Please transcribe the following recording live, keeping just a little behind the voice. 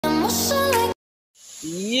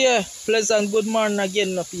Yeah, pleasant good morning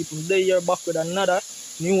again, people. Today you're back with another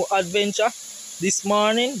new adventure. This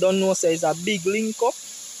morning, don't know say it's a big link up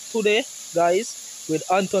today, guys, with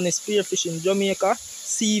Anthony Spearfish in Jamaica,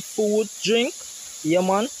 seafood drink. Yeah,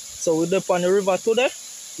 man. So we're up on the river today.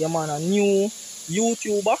 Yeah, man, a new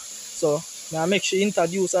YouTuber. So now make sure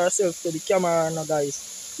introduce ourselves to the camera now,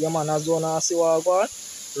 guys. Yeah, man, as one see what I go on.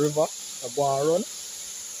 River, I go and run.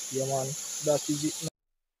 Yeah, man, that is it.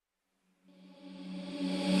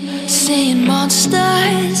 Seeing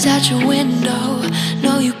monsters at your window.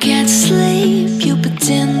 No, you can't sleep, you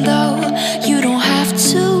pretend though. You don't have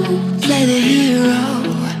to play the hero.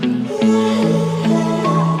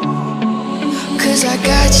 Cause I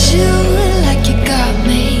got you like you got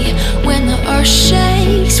me. When the earth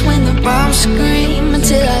shakes, when the bombs scream.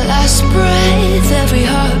 Until our last breath, every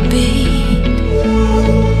heartbeat.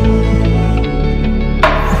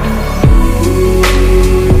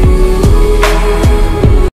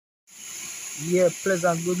 Yeah,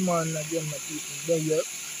 pleasant good morning again, my people. There you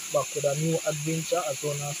back with a new adventure. As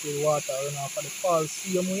one I say water run off of the falls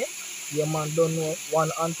same way. Yeah, man, don't know one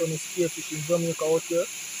Anthony Spearfish in Jamaica out here.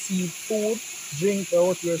 Seafood drink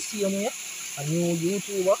out here same way. A new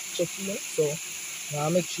YouTuber check in. So now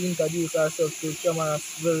make sure introduce ourselves to the camera as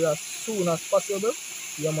soon as possible.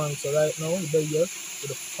 Yeah, man. So right now there you with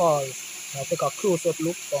the falls. Now take a close up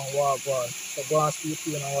look on what go on. So go and stay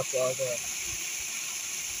tuned and watch what go on.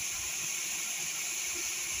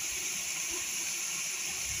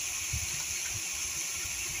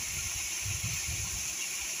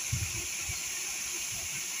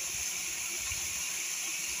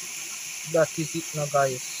 That is it now,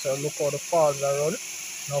 guys. So look how the falls are run.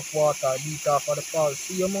 Enough water beat off of the falls.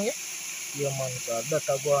 See you man? Yeah man, so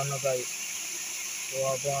better go on now, guys. So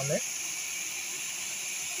I go on there.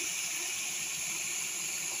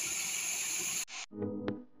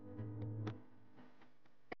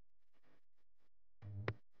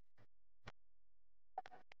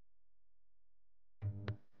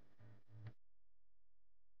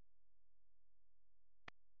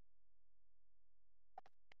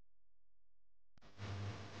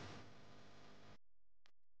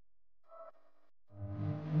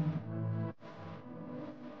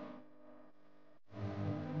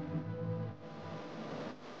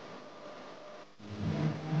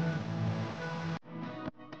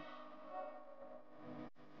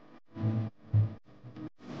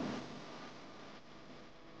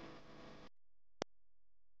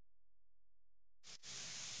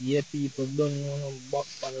 Yeah people, don't you know back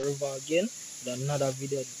on the river again with another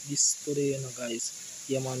video this today, you know, guys.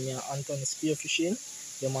 Yeah man, me and Anthony spearfishing.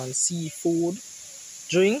 Yeah man, seafood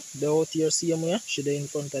drink. The out here see me. She there in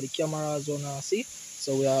front of the camera as well see.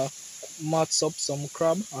 So we are mats up some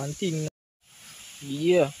crab and thing.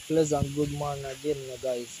 Yeah, pleasant good morning again,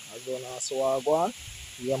 guys. As well as so I go on.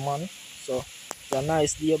 Yeah man. So it's a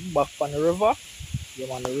nice day back on the river. Yeah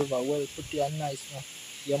man, the river well pretty and nice now.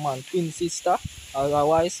 Yeah man, twin sister,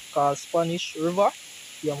 otherwise called Spanish River.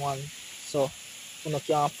 Yeah man. So you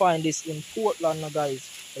can find this in Portland now, guys.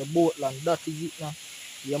 The boatland, that is it now.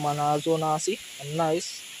 Yeah man, as well as see a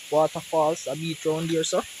nice waterfalls, a beach around here,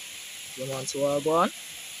 so. Yeah man, so I go on.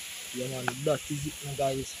 Yeah man, that is it now,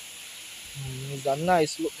 guys. It's a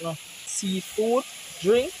nice look now. Seafood,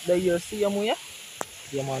 drink, that you see them here.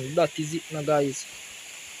 Yeah man, that is it now, guys.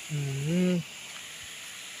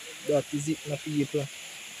 That is it now, people.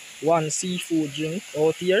 One seafood drink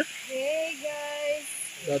out here. Hey guys,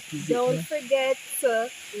 That is don't it. forget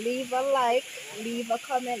to leave a like, leave a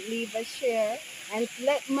comment, leave a share, and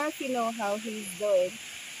let Murphy know how he's doing.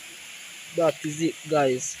 That is it,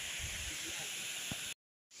 guys.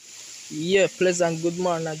 Yeah, pleasant good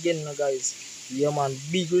morning again, guys. Yeah, man,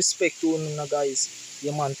 big respect to you, guys.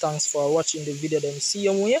 Yeah, man, thanks for watching the video. Them see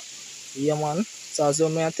you here. Yeah, man. So as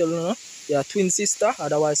I tell you, yeah, twin sister,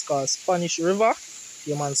 otherwise called Spanish River.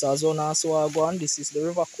 Yeah, man. So as so I go on. This is the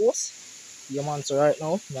river course. Yeah, man. So right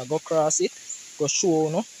now, I go cross it, go show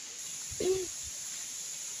you.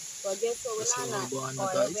 Well, guess what That's how we're I go on, oil.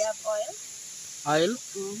 guys. We have oil. Oil?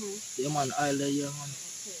 Mm-hmm. Yeah, man. Oil there, yeah, man.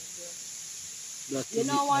 That You is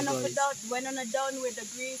know, it, one of guys. the done when on a done with the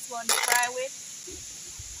grease one to fry with.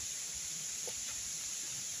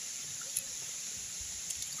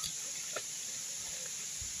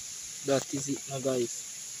 That is it now, guys.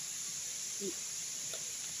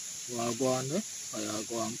 So I go on there. I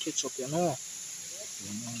go and catch up, you know.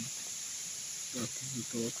 Yeah, man. That is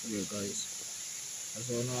it out here, guys. As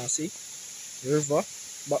you now see, river,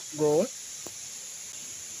 background,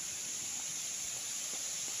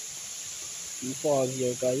 two falls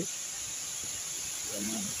here, guys. Yeah,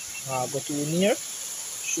 man. Now I go too near,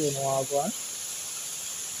 show you how I go on.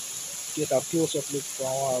 Get a close-up look from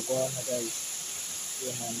our go on, guys.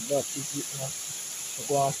 Yeah, man, that is it now. So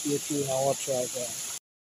go and stay tuned and watch our go on.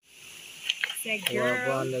 Say Our go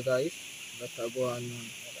girl. on, guys. That a go on,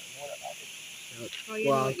 man. Oh, you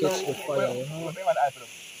Go know and it catch now. the fire, you know.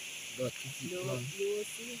 That is it, You man. will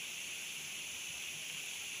see.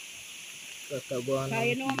 That a go on, Cause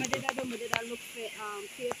you know what I people. did I do? I did I look for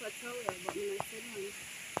paper towel, but I said one.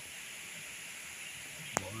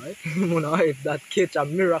 Boy, you know if that catch a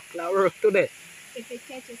miracle at work today. If it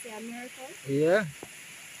catches a miracle. Yeah.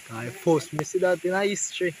 I first me see that in a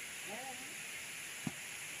history.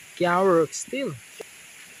 Can't work still.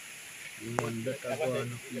 You man, that a go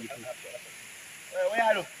on, people.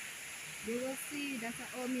 You will see. That's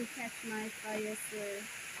how me catch my fire, sir.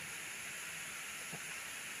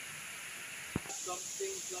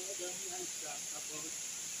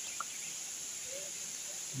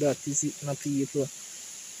 That is it, my people.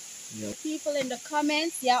 Yeah. People in the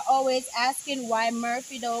comments, you're always asking why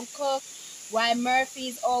Murphy don't cook, why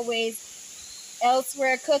Murphy's always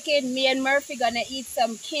elsewhere cooking. Me and Murphy gonna eat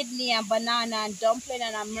some kidney and banana and dumpling,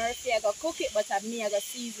 and Murphy I gonna cook it, but me I gonna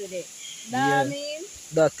season it. Know what I Yeah. mean?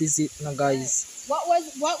 That is it, now, guys. What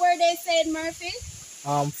were they saying, Murphy?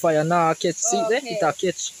 Fire now catch. See there? Okay. It a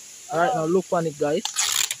catch. Alright, now Oh. look on it, guys.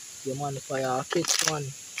 Yeah, man, fire catch one.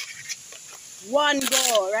 One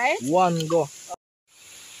go, right? One go.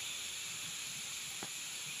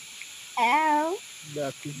 Ow.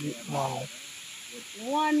 That is it, man.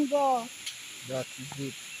 One go. That is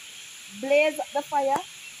it. Blaze the fire.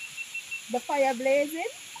 The fire blazing.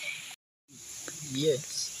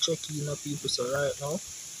 Yes, check in the people. So right now,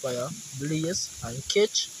 fire, blaze and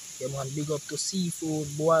catch. Yeah, man, big up to Seafood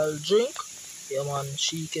boiled drink. Yeah, man,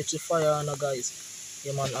 she catch the fire on her, guys.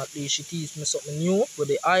 Yeah, man, at least she teach me something new with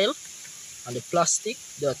the oil and the plastic.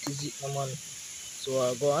 That is it, man.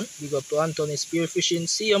 So go on, big up to Anthony Spearfishing.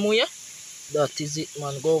 See you, yeah. That is it,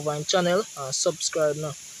 man. Go over and channel and subscribe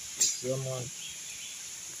now. Yeah, man.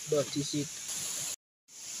 That is it.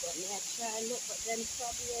 But me I try look, but them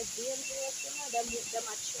probably are dangerous, you know. Them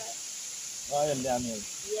I try. Oh, yeah, meal.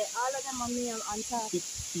 Yeah, all of them are meal on top.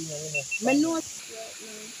 Female, you know. Me know right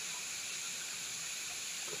now.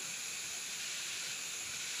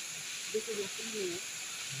 This is a female.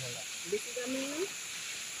 This is a male.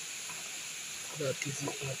 That is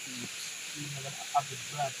it, my peeps.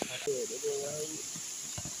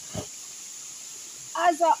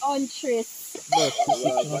 As a huntress. That is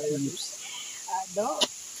it, my peeps. I don't.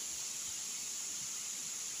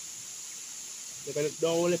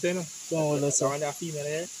 Don't listen. Don't listen.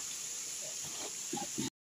 Female,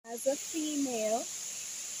 As a female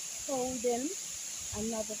holding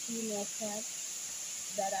another female cat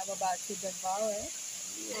that I'm about to devour.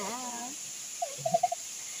 Ah.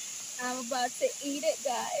 I'm about to eat it,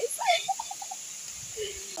 guys.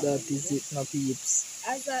 That is it, my peeps.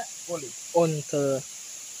 As a Hunter.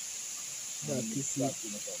 That is it.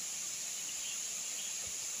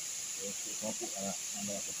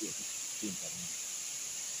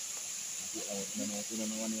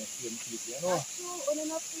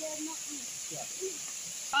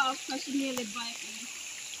 oh, because she nearly bite me.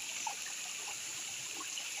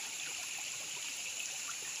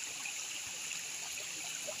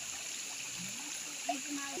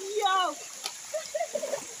 Yo!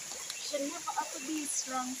 Should never have to be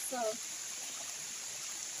strong, so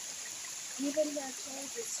even their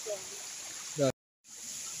child is strong.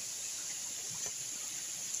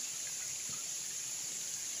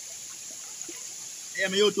 Yeah,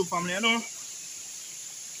 my YouTube family, you know.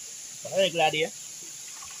 I'm glad here.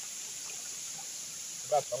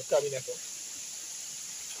 Got some cabinet.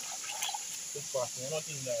 Too fast, you know,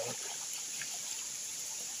 nothing there.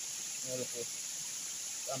 You know,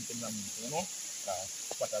 something you know.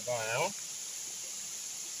 What I got now.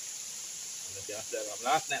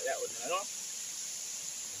 Last night that was, you know.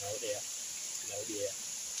 Now there. Now there.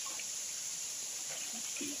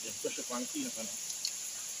 The pressure pan clean up, you know.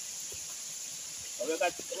 So we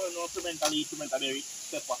got instrumental berry,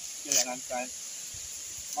 pepper, cayenne and thyme,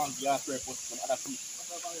 monkey or purple, some other food.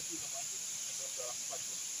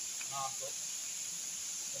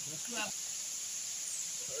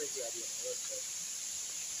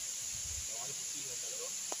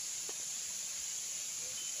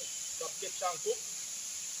 Stop get shampoo.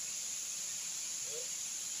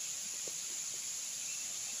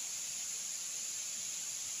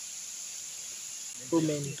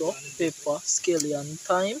 Pimento, pepper, scallion,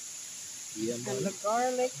 thyme. Yeah, And man. the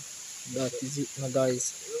garlic. That is it, my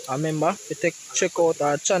guys. Remember, check out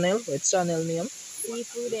our channel. What's channel name?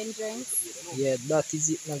 Seafood and drinks. Yeah, that is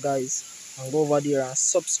it, my guys. And go over there and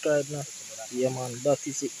subscribe now. Yeah, man. That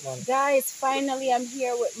is it, man. Guys, finally I'm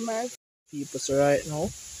here with Murphy. People, so right now,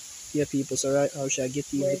 yeah, people, so right now, should I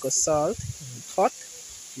get in because salt and hot.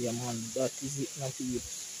 Yeah, man, that is it, not it.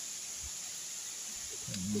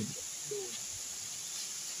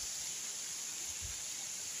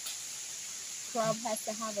 Crab has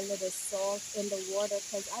to have a little salt in the water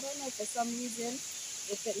because I don't know, for some reason,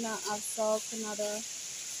 if it not have salt in other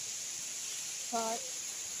part.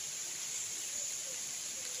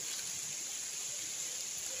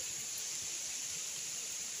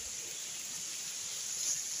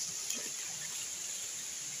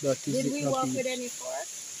 That is Did it, we not walk with it. any fork?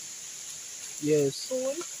 Yes,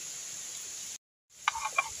 Spoon?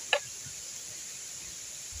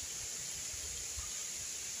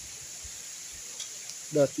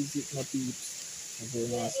 that is it, not it. Okay,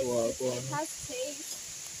 Yeah, now, so I go it on. has taste.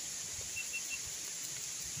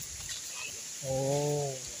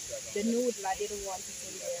 Oh, The noodle, I didn't want it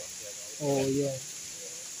in there. oh, yeah.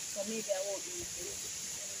 So maybe I won't use this.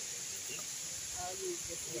 I'll use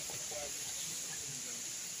this one.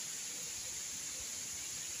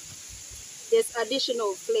 There's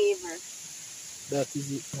additional flavor. That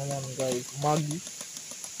is it, my man, guys. Maggie.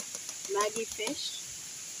 Maggie fish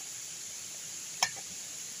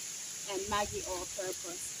and Maggie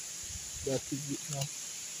all-purpose. That is it now.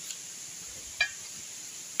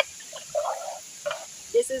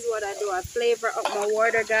 This is what I do. I flavor up my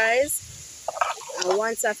water, guys. And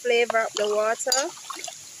once I flavor up the water,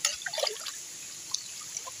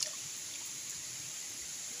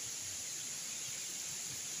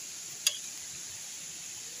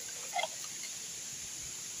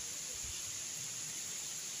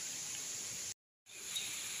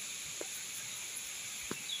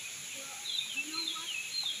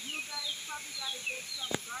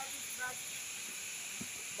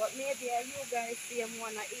 but maybe you guys see them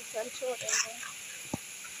wanna eat and show them.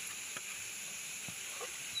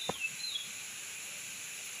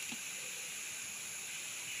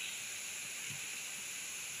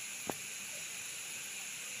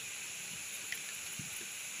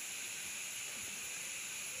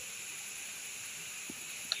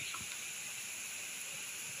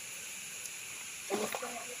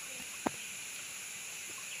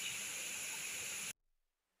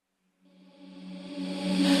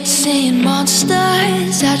 Seeing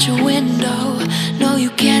monsters out your window. No, you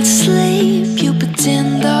can't sleep, you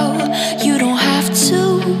pretend though. You don't have to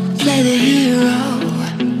play the hero.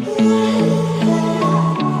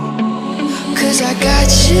 Cause I got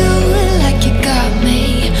you like you got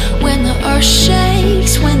me. When the earth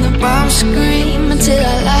shakes, when the bombs scream, until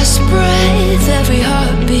our last breath, every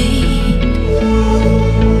heartbeat.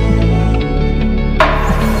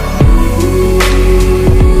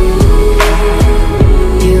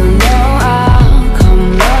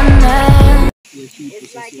 Yeah, people,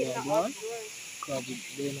 It's so like see in the what I upward. crab it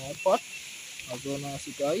then I pot. As well as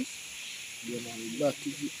it, guys. Yeah, man, that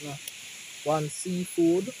is it now. One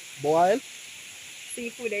seafood boil.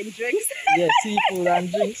 Seafood and drinks. Yeah, seafood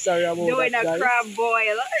and drinks. Sorry about Doing that, a guys. crab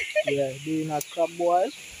boil. Yeah, doing a crab boil.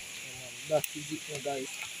 Yeah, man, that is it now, guys.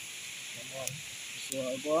 Yeah, man. So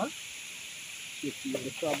I go on. Get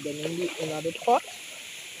the crab then in the pot.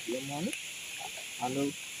 Yeah, man. And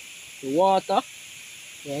the water.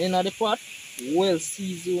 Yeah, in the pot. Well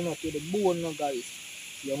seasoned up to the bone now, guys.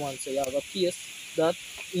 Yeah, man. So you have a taste that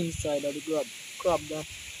inside of the crab now.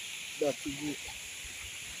 That is it.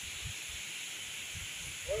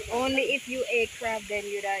 Only if you ate crab, then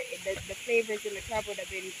you'd the flavors in the crab would have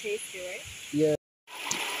been tasty, right? Yeah.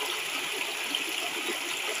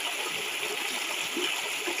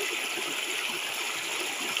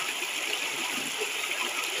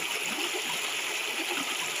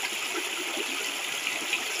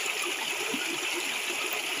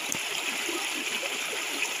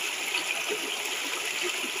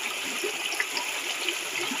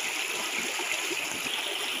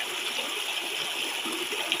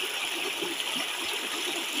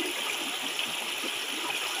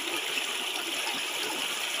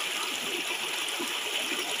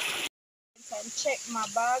 And check my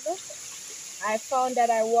bag. I found that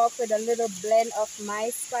I walk with a little blend of my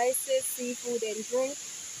spices, seafood, and drink.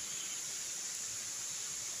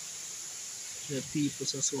 The people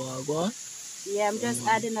so I go on. Yeah, I'm just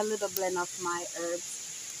adding a little blend of my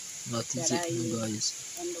herbs That is that I it now, use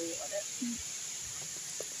guys. in the water.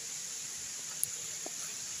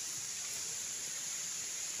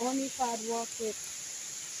 Only if I'd walk with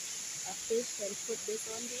a fish and put this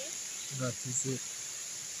on there. That is it.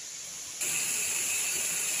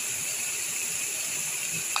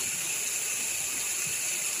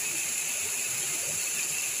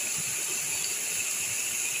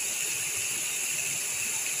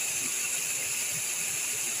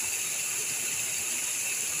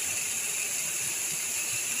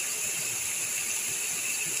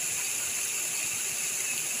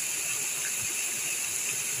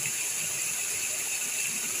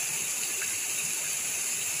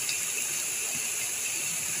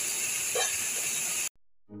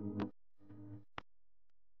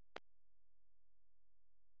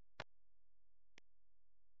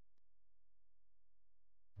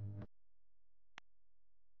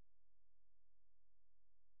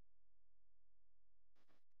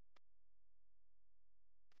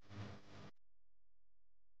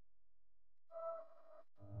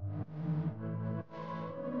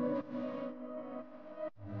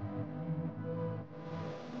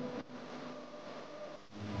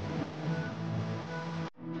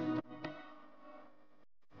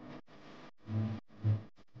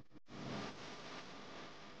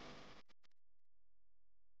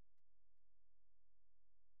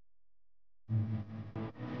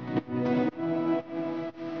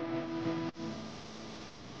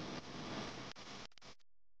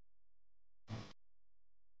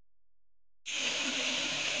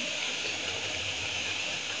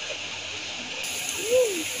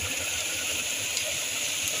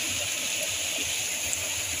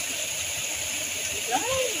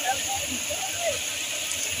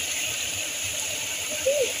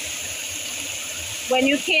 When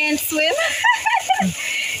you can't swim,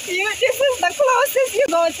 this is the closest you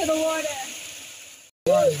go to the water.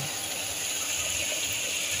 One.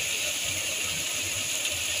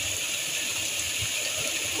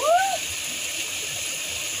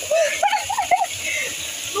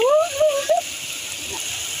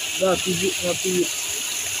 That is it, not it.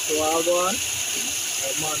 So I'll go on.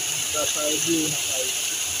 Oh man, that's how I do it, guys.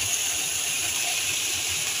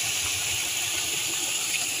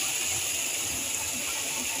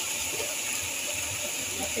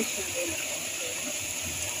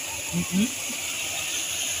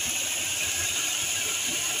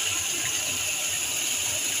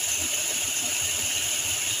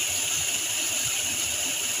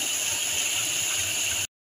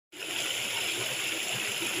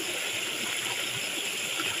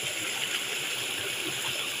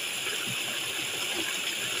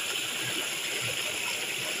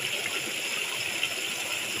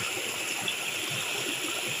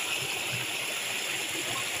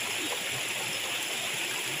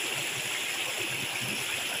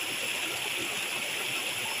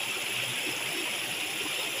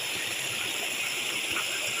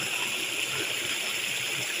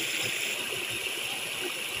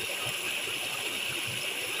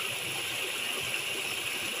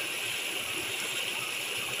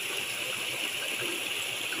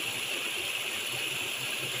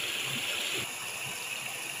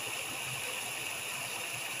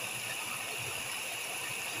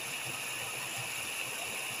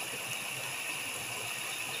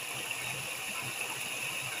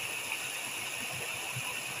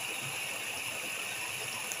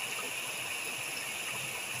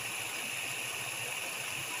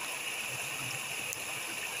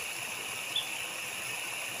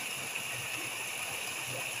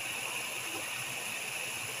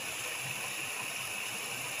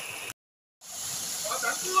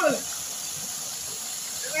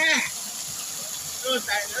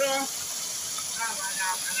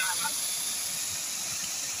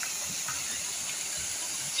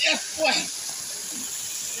 Yes, boy.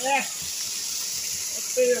 Yeah.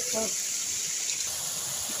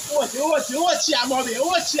 Ochi, Amobi.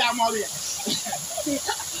 Ochi, Amobi.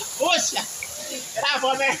 Ochi. Era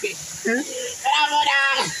bom, né? Era bom,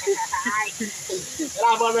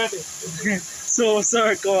 Era bom, né? So,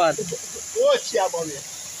 sir, come on. Ochi, Amobi.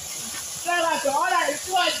 Olha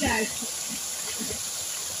isso, Ochi.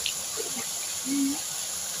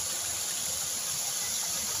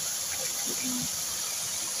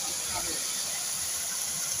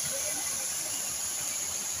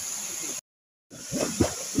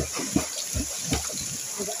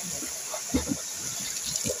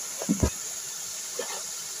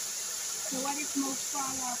 So what is most far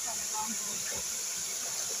off from the bamboo?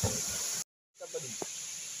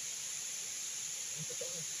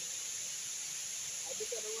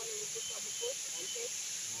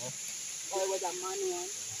 Or was a manual?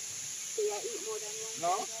 So you eat more than one?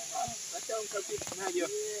 No? That's how I'm going to Yeah.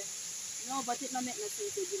 No, but it not make no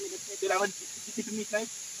sense to give me the pepper. Did I want to keep meat nice?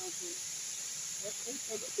 Okay. I'm going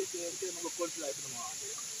to go cold life in the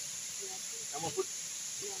morning. Yeah. I'm going to put.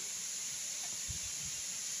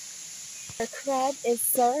 The crab is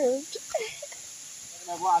served.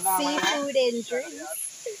 Seafood and drinks.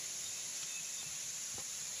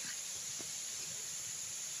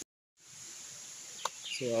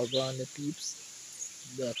 So I'll go on the peeps.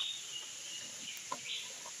 That.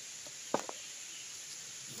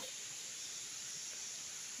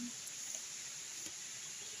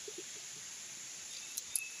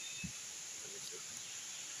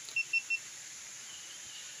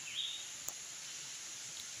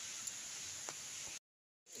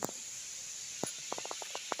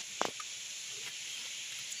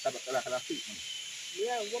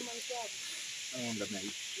 Yeah, woman crab.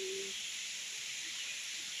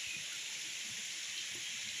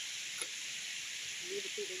 Need to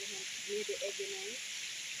put the woman, need the egg in it.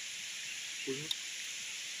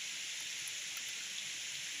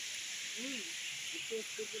 It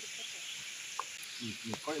tastes good with the pepper.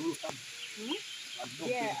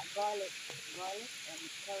 Yeah, garlic and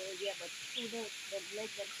curry. Yeah, but see the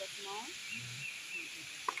legs are so small.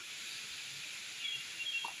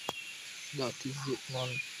 That is it, man.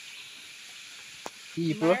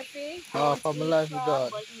 People, Murphy half don't of my eat life with crab,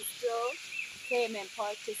 God. but he still came and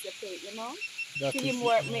participate. You know, That is it,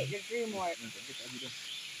 teamwork man. make the dream work.